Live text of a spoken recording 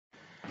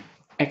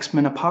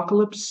X-Men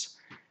Apocalypse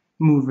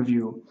movie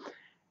review.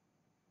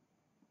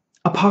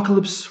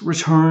 Apocalypse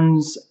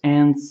returns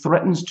and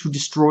threatens to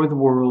destroy the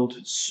world,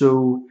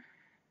 so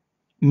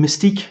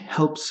Mystique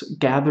helps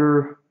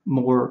gather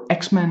more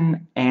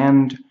X-Men,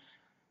 and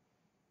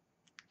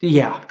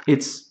yeah,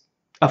 it's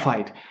a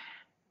fight.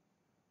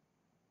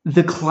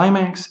 The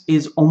climax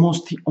is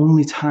almost the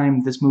only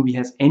time this movie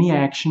has any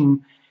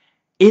action.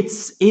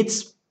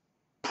 It's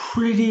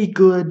pretty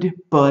good,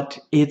 but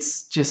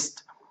it's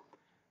just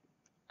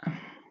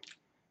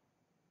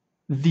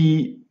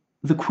the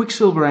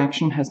Quicksilver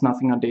action has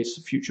nothing on Days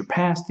of Future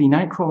Past, the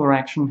Nightcrawler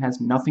action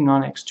has nothing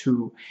on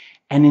X2,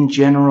 and in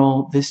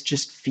general, this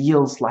just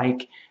feels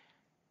like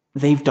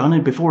they've done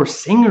it before.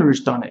 Singer's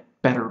done it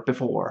better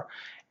before.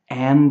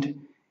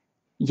 And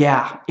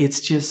yeah,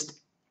 it's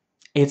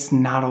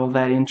not all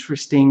that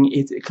interesting.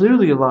 It's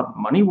clearly a lot of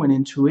money went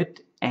into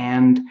it,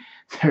 and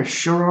there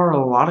sure are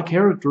a lot of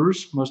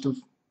characters, most of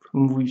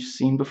whom we've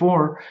seen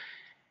before.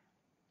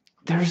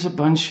 There's a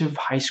bunch of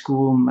high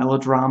school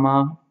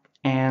melodrama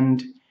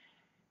and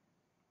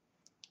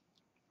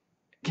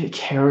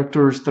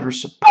characters that are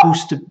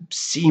supposed to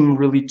seem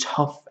really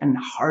tough and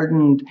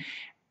hardened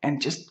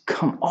and just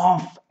come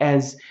off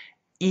as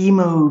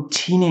emo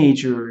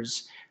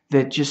teenagers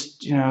that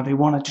just, they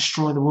want to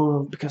destroy the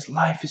world because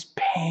life is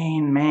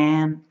pain,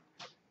 man.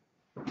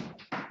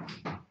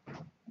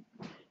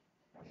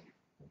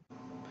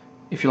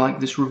 If you like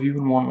this review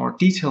and want a more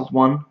detailed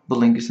one, the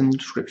link is in the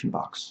description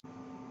box.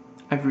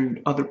 I've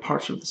reviewed other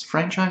parts of this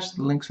franchise,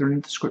 the links are in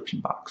the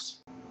description box.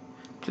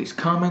 Please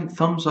comment,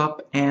 thumbs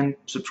up, and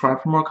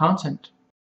subscribe for more content.